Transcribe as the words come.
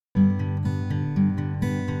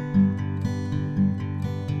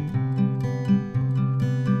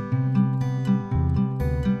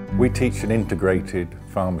We teach an integrated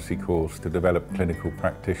pharmacy course to develop clinical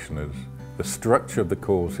practitioners. The structure of the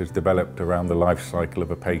course is developed around the life cycle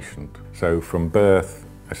of a patient. So from birth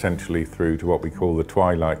essentially through to what we call the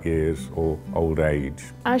twilight years or old age.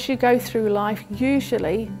 As you go through life,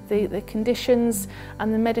 usually the conditions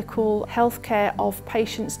and the medical healthcare of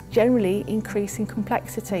patients generally increase in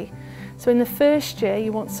complexity. So in the first year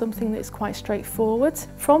you want something that's quite straightforward.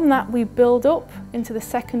 From that we build up into the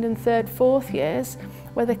second and third, fourth years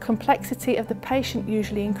where the complexity of the patient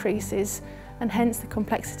usually increases and hence the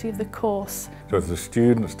complexity of the course. So as the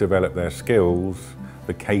students develop their skills,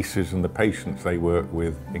 the cases and the patients they work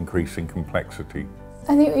with increase in complexity.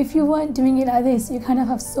 I think if you weren't doing it like this, you kind of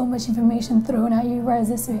have so much information thrown at you, whereas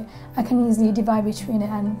this way I can easily divide between it,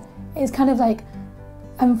 and it's kind of like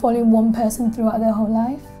I'm following one person throughout their whole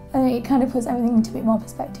life. I think it kind of puts everything into a bit more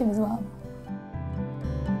perspective as well.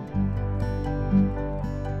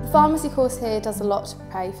 The pharmacy course here does a lot to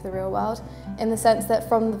prepare you for the real world, in the sense that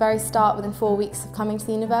from the very start, within 4 weeks of coming to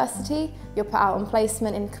the university, you're put out on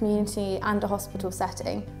placement in community and a hospital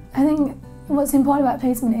setting. I think what's important about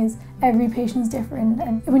placement is every patient's different,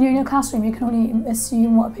 and when you're in a classroom you can only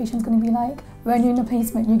assume what a patient's going to be like. When you're in a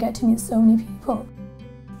placement you get to meet so many people.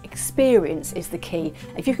 Experience is the key.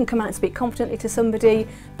 If you can come out and speak confidently to somebody,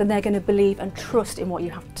 then they're going to believe and trust in what you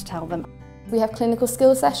have to tell them. We have clinical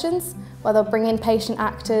skill sessions where they'll bring in patient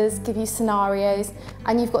actors, give you scenarios,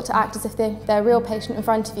 and you've got to act as if they're a real patient in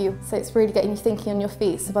front of you. So it's really getting you thinking on your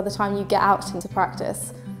feet, so by the time you get out into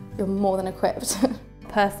practice, you're more than equipped.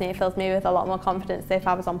 Personally, it fills me with a lot more confidence if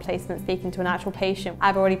I was on placement speaking to an actual patient.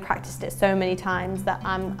 I've already practiced it so many times that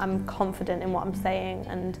I'm confident in what I'm saying,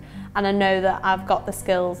 and I know that I've got the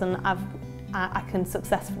skills and I can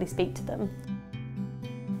successfully speak to them.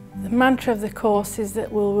 The mantra of the course is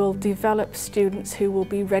that we will develop students who will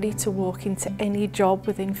be ready to walk into any job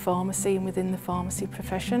within pharmacy and within the pharmacy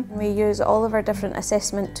profession. We use all of our different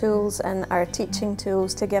assessment tools and our teaching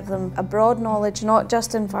tools to give them a broad knowledge, not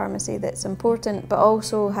just in pharmacy that's important, but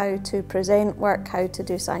also how to present work, how to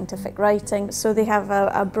do scientific writing. So they have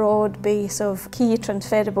a broad base of key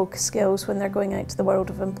transferable skills when they're going out to the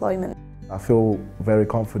world of employment. I feel very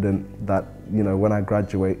confident that, when I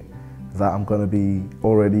graduate, that I'm going to be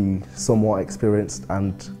already somewhat experienced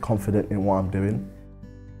and confident in what I'm doing.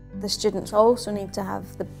 The students also need to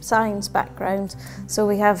have the science background, so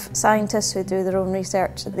we have scientists who do their own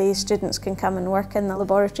research. These students can come and work in the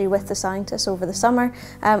laboratory with the scientists over the summer,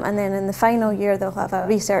 and then in the final year they'll have a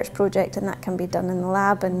research project, and that can be done in the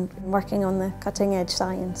lab and working on the cutting edge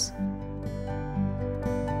science.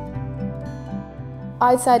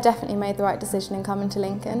 I'd say I definitely made the right decision in coming to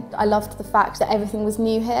Lincoln. I loved the fact that everything was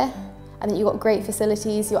new here and that you've got great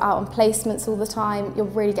facilities, you're out on placements all the time, you're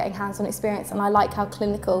really getting hands-on experience, and I like how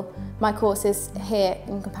clinical my course is here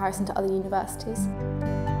in comparison to other universities.